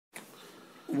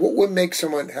What would make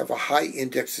someone have a high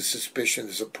index of suspicion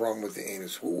there's a problem with the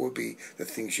anus? What would be the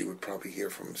things you would probably hear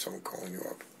from someone calling you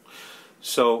up?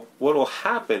 So what will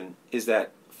happen is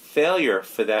that failure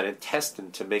for that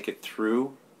intestine to make it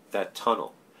through that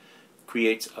tunnel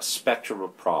creates a spectrum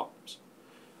of problems.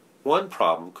 One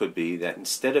problem could be that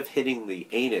instead of hitting the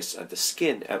anus at the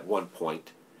skin at one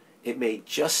point, it may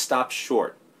just stop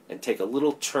short and take a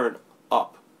little turn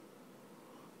up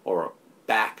or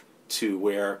back to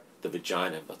where the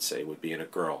vagina, let's say, would be in a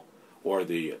girl, or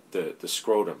the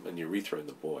scrotum and urethra in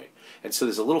the boy. And so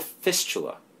there's a little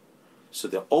fistula. So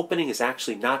the opening is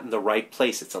actually not in the right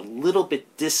place. It's a little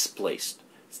bit displaced.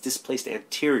 It's displaced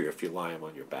anterior if you lie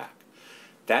on your back.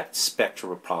 That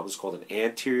spectrum of problems is called an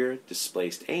anterior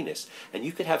displaced anus. And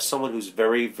you could have someone who's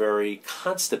very, very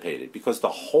constipated because the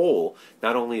hole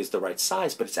not only is the right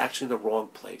size, but it's actually in the wrong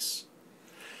place.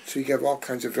 So you have all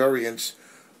kinds of variants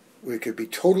where it could be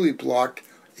totally blocked,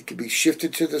 it could be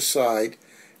shifted to the side,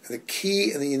 and the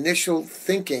key in the initial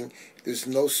thinking, there's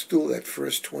no stool that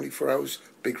first 24 hours,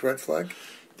 big red flag?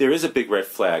 There is a big red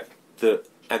flag.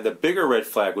 And the bigger red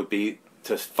flag would be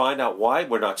to find out why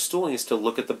we're not stooling is to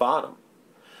look at the bottom.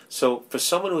 So for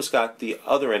someone who's got the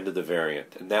other end of the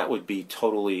variant, and that would be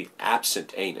totally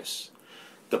absent anus,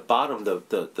 the bottom,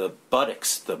 the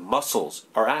buttocks, the muscles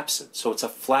are absent. So it's a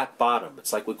flat bottom.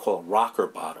 It's like we call a rocker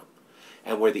bottom.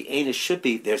 And where the anus should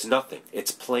be, there's nothing. It's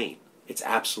plain. It's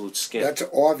absolute skin. That's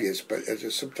obvious, but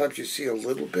sometimes you see a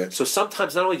little bit. So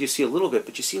sometimes not only do you see a little bit,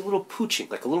 but you see a little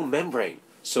pooching, like a little membrane.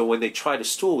 So when they try to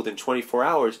stool within 24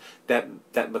 hours, that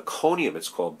meconium, it's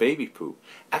called baby poop,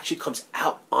 actually comes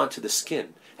out onto the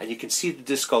skin. And you can see the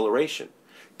discoloration.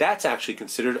 That's actually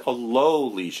considered a low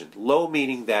lesion. Low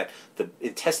meaning that the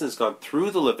intestine has gone through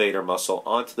the levator muscle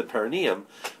onto the perineum,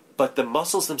 but the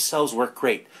muscles themselves work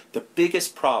great. The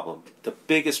biggest problem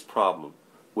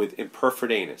with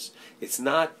imperforate anus, it's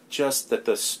not just that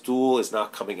the stool is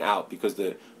not coming out because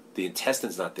the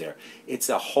intestine's not there. It's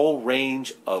a whole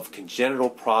range of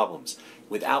congenital problems.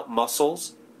 Without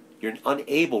muscles, you're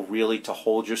unable really to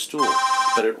hold your stool.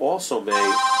 But it also may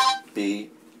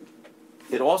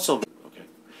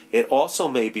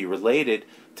be related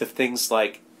to things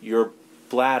like your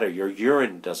bladder, your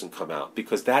urine doesn't come out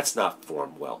because that's not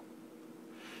formed well.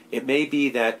 It may be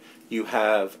that you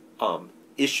have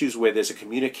issues where there's a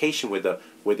communication where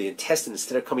the intestine,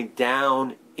 instead of coming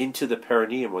down into the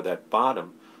perineum or that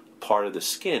bottom part of the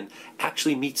skin,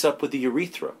 actually meets up with the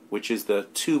urethra, which is the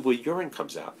tube where urine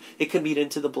comes out. It could meet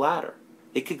into the bladder.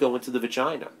 It could go into the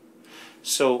vagina.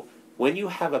 So when you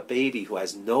have a baby who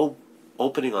has no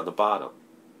opening on the bottom,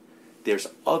 there's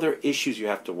other issues you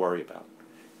have to worry about.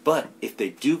 But if they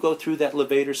do go through that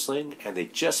levator sling and they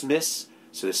just miss,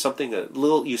 so there's something a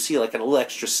little, you see like a little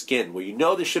extra skin where you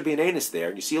know there should be an anus there,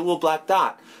 and you see a little black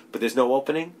dot, but there's no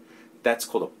opening, that's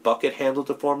called a bucket handle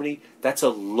deformity. That's a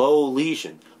low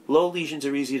lesion. Low lesions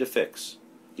are easy to fix.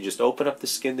 You just open up the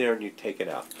skin there and you take it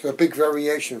out. So a big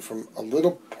variation from a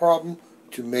little problem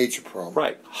to major problem.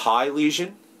 Right. High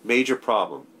lesion, major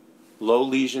problem. Low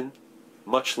lesion,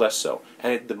 much less so.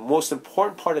 And the most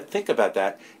important part to think about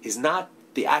that is not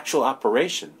the actual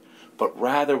operation, but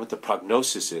rather what the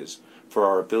prognosis is for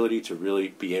our ability to really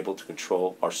be able to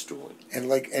control our stooling. And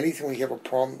like anything, when you have a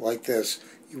problem like this,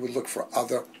 you would look for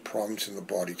other problems in the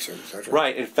body too. Is that right?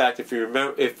 Right. In fact, if you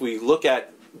remember, if we look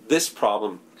at this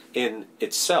problem in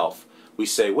itself, we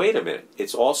say, wait a minute,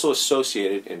 it's also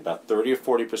associated in about 30 or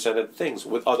 40% of things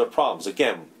with other problems.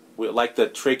 Again, like the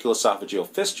tracheoesophageal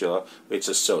fistula, it's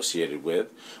associated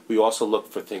with. We also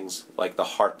look for things like the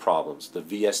heart problems, the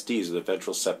VSDs, or the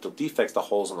ventral septal defects, the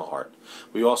holes in the heart.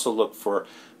 We also look for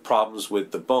problems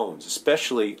with the bones,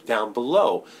 especially down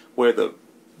below, where the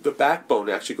backbone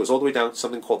actually goes all the way down to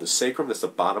something called the sacrum, that's the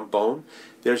bottom bone.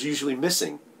 There's usually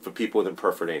missing for people with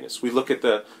imperforate anus. We look at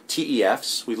the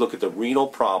TEFs, we look at the renal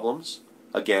problems,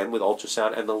 again with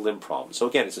ultrasound, and the limb problems. So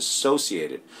again, it's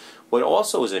associated. What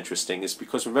also is interesting is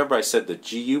because, remember I said the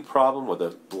GU problem or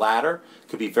the bladder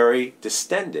could be very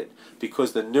distended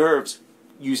because the nerves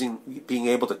being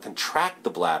able to contract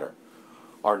the bladder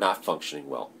are not functioning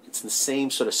well. It's the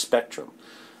same sort of spectrum.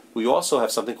 We also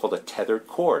have something called a tethered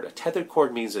cord. A tethered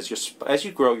cord means as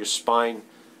you grow, your spine,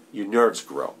 your nerves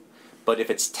grow. But if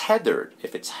it's tethered,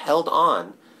 if it's held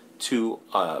on to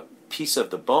a piece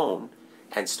of the bone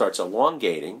and starts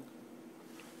elongating,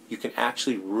 you can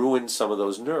actually ruin some of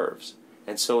those nerves.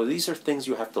 And so these are things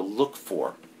you have to look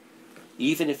for,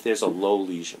 even if there's a low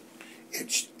lesion.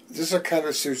 This kind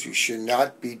of surgery should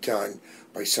not be done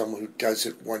by someone who does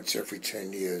it once every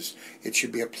 10 years. It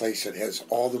should be a place that has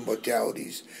all the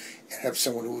modalities and have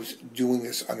someone who's doing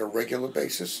this on a regular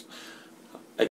basis.